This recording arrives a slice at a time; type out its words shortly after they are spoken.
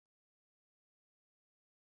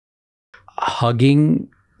hugging,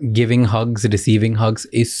 giving hugs, receiving hugs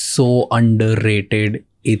is so underrated.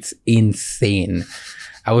 It's insane.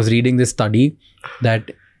 I was reading this study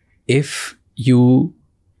that if you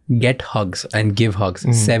get hugs and give hugs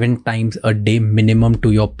 7 times a day minimum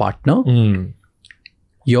to your partner,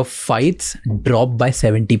 your fights drop by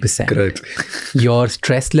 70%. Correct. Your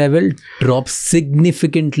stress level drops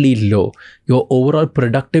significantly low. Your overall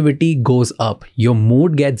productivity goes up. Your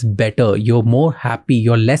mood gets better. You're more happy.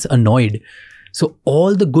 You're less annoyed. So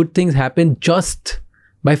all the good things happen just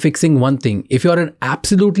by fixing one thing. If you're an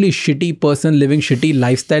absolutely shitty person living shitty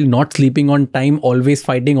lifestyle, not sleeping on time, always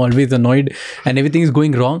fighting, always annoyed, and everything is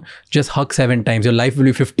going wrong, just hug 7 times. Your life will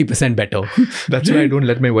be 50% better. That's why I don't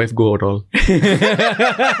let my wife go at all.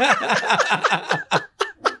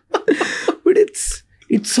 But it's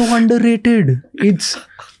so underrated.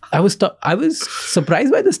 I was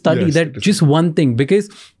surprised by the study that just one thing, because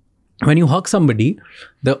when you hug somebody,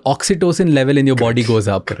 the oxytocin level in your body goes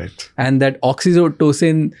up. Correct. And that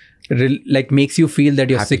oxytocin makes you feel that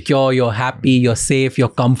you're secure, you're happy, you're safe, you're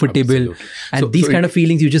comfortable. Absolutely. And these kind of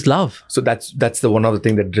feelings you just love. So that's the one other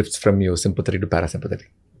thing that drifts from your sympathetic to parasympathetic.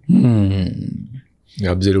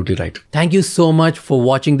 You're absolutely right. Thank you so much for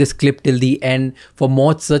watching this clip till the end. For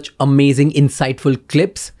more such amazing, insightful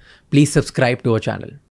clips, please subscribe to our channel.